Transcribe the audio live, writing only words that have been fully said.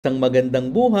Isang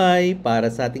magandang buhay para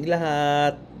sa ating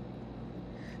lahat.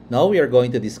 Now we are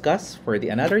going to discuss for the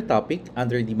another topic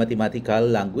under the mathematical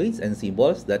language and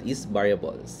symbols, that is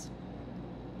variables.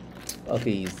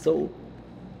 Okay, so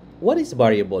what is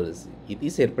variables? It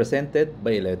is represented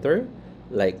by a letter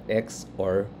like X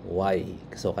or Y.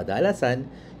 So kadalasan,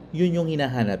 yun yung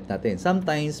hinahanap natin.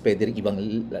 Sometimes, pwede rin ibang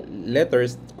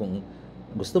letters kung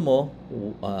gusto mo,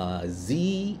 Z,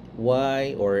 Y,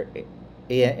 or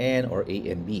A-N or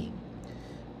A-N-B.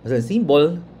 As a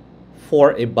symbol,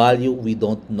 for a value we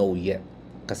don't know yet.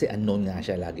 Kasi unknown nga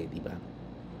siya lagi, di ba?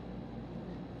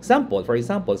 For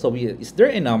example, so is there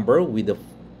a number with the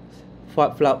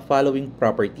following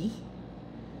property?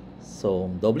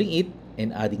 So, doubling it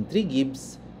and adding 3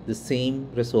 gives the same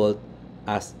result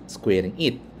as squaring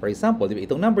it. For example, di ba,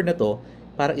 itong number na to,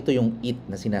 parang ito yung it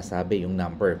na sinasabi, yung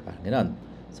number. Parang ganun.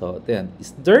 So, ito yan.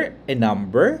 Is there a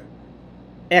number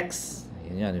x,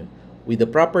 yan, with the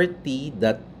property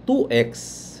that 2x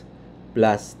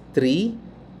plus 3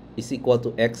 is equal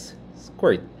to x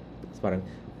squared? So, parang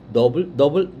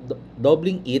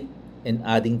doubling it and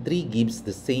adding 3 gives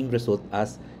the same result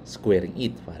as squaring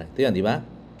it. Parang ito yan, di ba?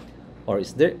 Or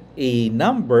is there a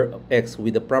number of x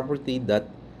with the property that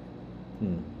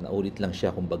naulit lang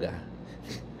siya kumbaga.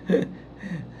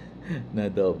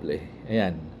 Na doble.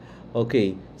 Ayan.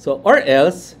 Okay. So, or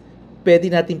else,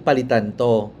 pwede natin palitan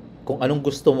to kung anong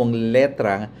gusto mong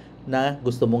letra na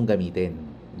gusto mong gamitin.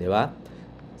 Di ba?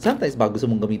 Sometimes, ba gusto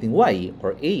mong gamitin Y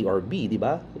or A or B, di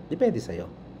ba? Depende sa'yo.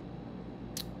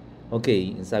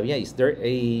 Okay. Sabi niya, is there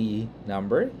a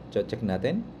number? Check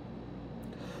natin.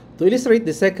 To illustrate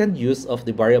the second use of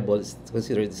the variable,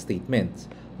 consider the statement.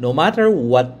 No matter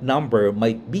what number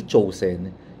might be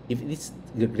chosen, if it is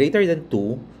greater than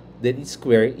 2, then its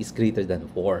square is greater than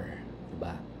 4.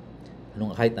 Diba?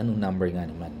 Kahit anong number nga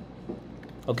naman.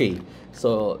 Okay,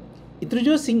 so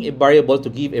introducing a variable to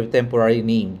give a temporary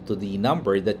name to the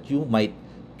number that you might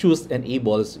choose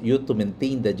enables you to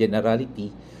maintain the generality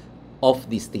of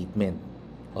the statement.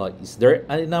 Is there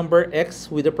a number x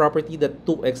with the property that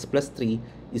 2x plus 3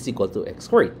 is equal to x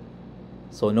squared?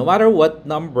 So, no matter what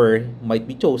number might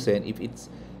be chosen, if it's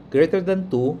greater than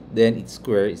 2, then its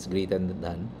square is greater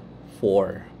than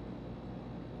 4.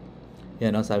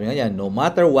 Yan ang sabi nga yan, no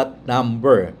matter what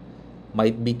number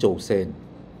might be chosen.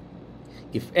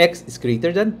 If x is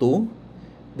greater than 2,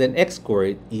 then x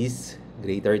squared is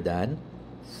greater than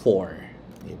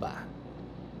 4. Diba?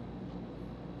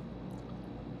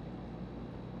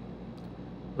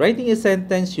 Writing a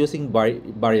sentence using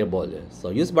variable.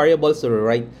 So, use variables to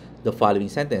write the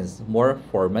following sentence more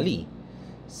formally.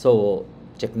 So,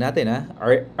 check natin ha.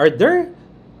 Are there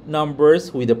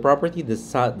numbers with the property that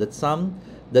the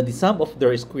sum of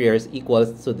their squares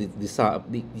equals to the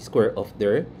square of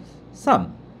their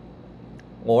sum?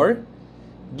 Or,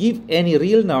 give any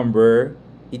real number,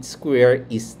 its square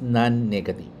is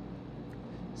non-negative.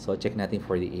 So, check natin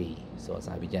for the A. So,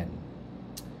 sabi dyan.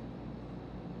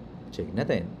 Check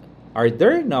natin. Are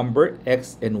there number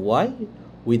x and y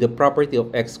with the property of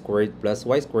x squared plus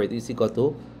y squared is equal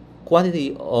to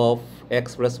quantity of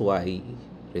x plus y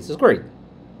raised to squared?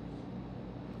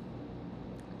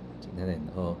 Check natin.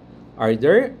 Are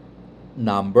there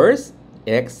numbers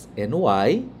x and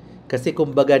y? Kasi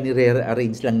kumbaga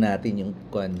nire-arrange lang natin yung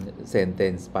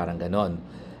sentence, parang ganon.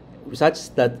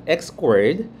 Such that x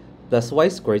squared plus y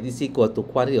squared is equal to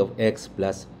quantity of x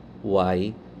plus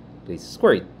y raised to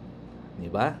squared.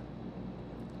 Diba?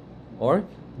 Or,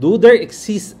 do there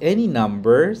exist any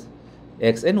numbers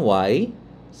x and y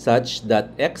such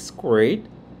that x squared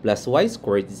plus y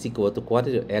squared is equal to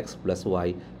quantity of x plus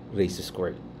y raised to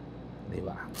squared?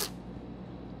 Diba?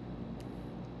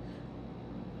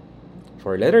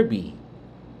 For letter B,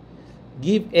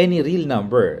 give any real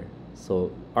number. So,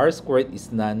 r squared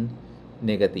is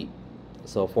non-negative.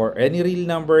 So, for any real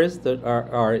numbers that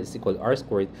r is equal to r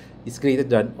squared is greater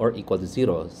than or equal to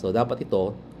 0. So, dapat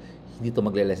ito, hindi ito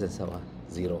magle-lessen sa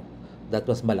 0. That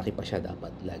was malaki pa siya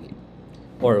dapat lagi.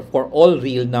 Or, for all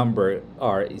real number,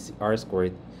 r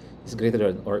squared is greater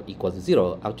than or equal to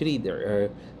 0. Actually,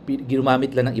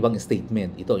 ginamit lang ng ibang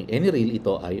statement. Ito, any real,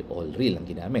 ito ay all real ang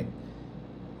ginamit.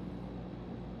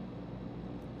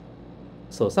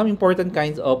 So, some important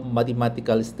kinds of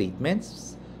mathematical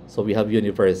statements. So, we have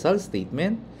universal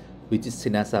statement, which is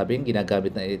sinasabing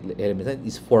ginagamit na element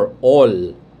is for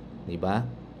all. Diba?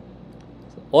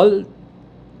 So,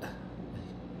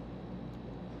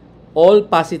 all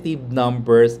positive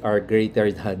numbers are greater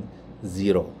than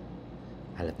 0.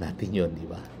 Alam natin yun, di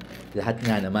ba? Lahat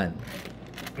nga naman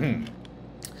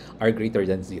are greater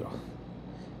than 0.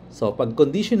 So, pag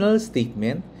conditional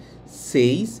statement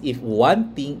says if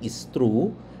one thing is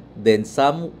true, then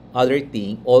some other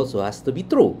thing also has to be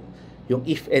true. Yung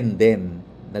if and then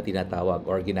na tinatawag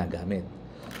or ginagamit.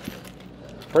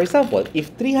 For example,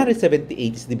 if 378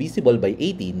 is divisible by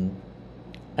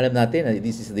 18, alam natin na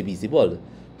this is divisible.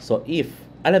 So if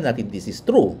alam natin this is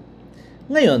true.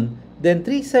 Ngayon, then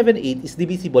 378 is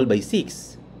divisible by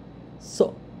 6.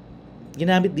 So,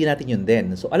 ginamit din natin yun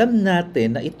then. So, alam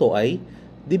natin na ito ay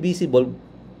divisible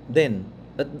then.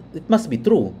 It must be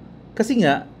true. Kasi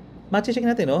nga, ma-check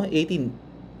natin, no?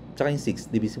 18 tsaka yung 6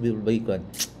 divisible by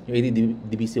 1. Yung 18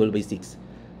 divisible by 6.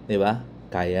 Diba?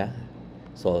 Kaya.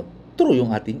 So, true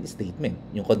yung ating statement.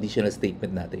 Yung conditional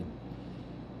statement natin.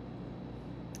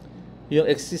 Yung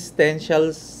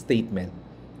existential statement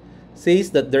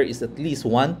says that there is at least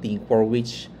one thing for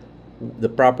which the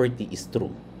property is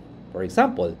true. For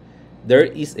example, there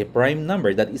is a prime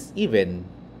number that is even.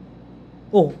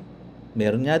 Oh,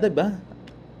 meron nga diba?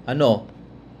 Ano?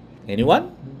 Anyone?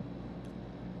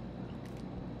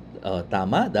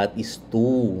 Tama, that is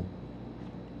 2.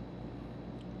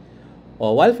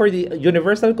 While for the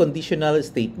universal conditional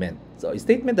statement, so a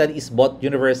statement that is both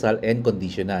universal and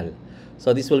conditional.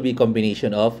 So this will be a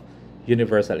combination of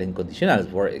universal and conditional.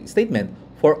 For a statement,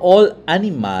 for all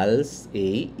animals,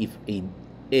 if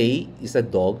A is a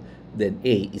dog, then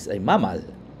A is a mammal.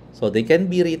 So they can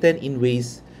be written in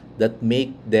ways that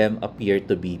make them appear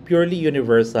to be purely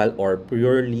universal or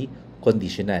purely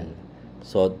conditional.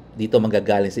 So dito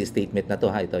manggagaling sa statement na to,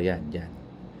 ha, ito yan.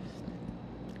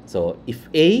 So if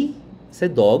A is a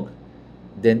dog,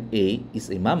 then A is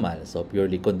a mammal. So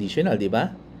purely conditional, di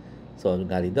ba? So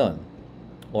galing doon.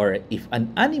 Or if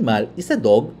an animal is a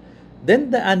dog,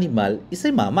 then the animal is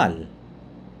a mammal.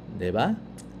 Diba?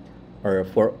 Or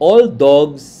for all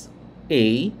dogs,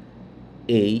 A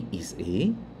is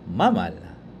a mammal.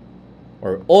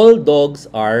 Or all dogs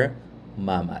are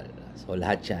mammal. So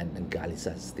lahat yan nanggaling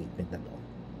sa statement na to.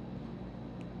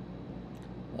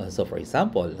 So for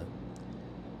example,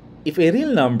 if a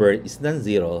real number is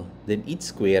non-zero, then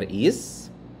its square is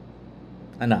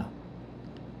ano?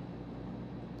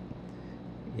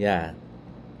 Yeah.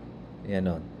 Yan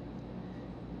o.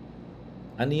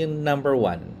 Ano yung number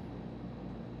 1?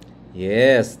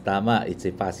 Yes, tama. It's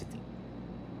a positive.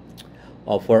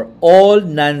 For all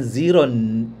non-zero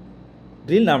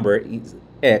real number is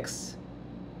x.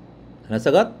 Ano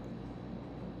sagot?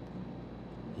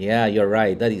 Yeah, you're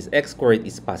right. That is x squared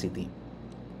is positive.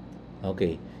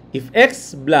 Okay. If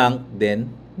x blank,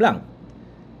 then blank.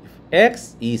 If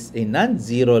x is a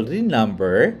non-zero real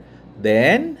number,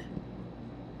 then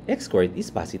x squared is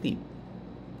positive.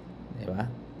 Diba?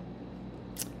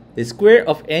 The square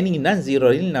of any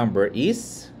non-zero real number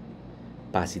is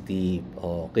positive.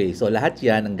 Okay. So, lahat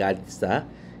yan ang galing sa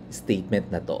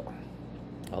statement na to.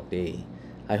 Okay.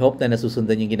 I hope na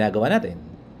nasusundan yung ginagawa natin.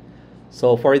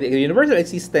 So, for the universal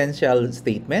existential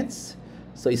statements,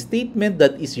 so a statement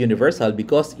that is universal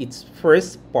because its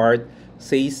first part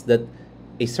says that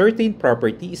a certain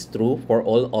property is true for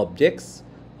all objects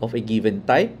of a given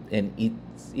type, and it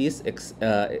is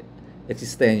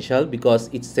existential because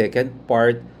its second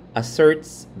part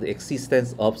asserts the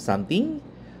existence of something.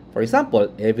 For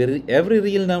example, every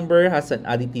real number has an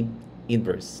additive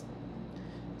inverse.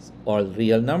 All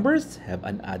real numbers have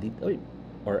an additive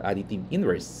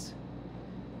inverse.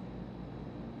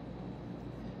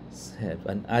 Have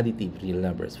an additive real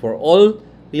numbers. For all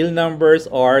real numbers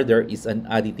R, there is an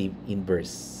additive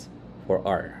inverse for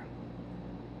R.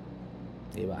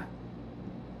 Diba?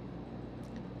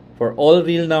 For all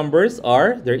real numbers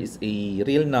R, there is a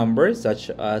real number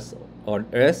such as on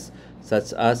S,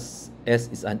 such as S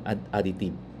is an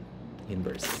additive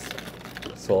inverse.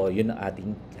 So, yun ang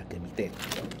ating gagamitin.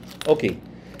 Okay.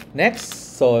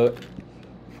 Next, so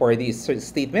for this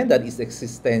statement that is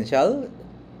existential,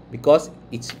 because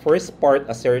its first part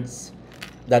asserts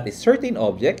that a certain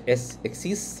object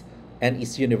exists and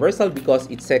is universal because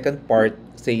its second part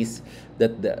says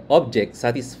that the object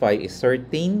satisfies a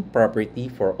certain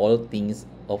property for all things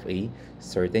of a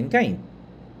certain kind.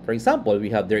 For example,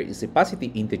 we have there is a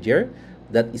positive integer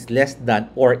that is less than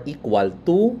or equal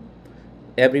to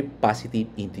every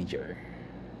positive integer.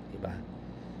 Diba?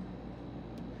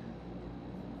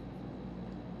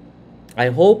 I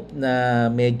hope na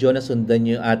medyo nasundan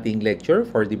nyo yung ating lecture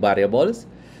for the variables.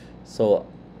 So,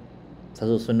 sa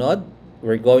susunod,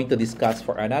 we're going to discuss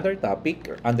for another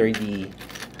topic under the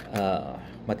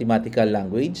mathematical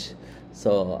language.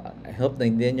 So, I hope na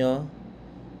hindi nyo.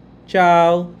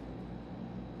 Ciao!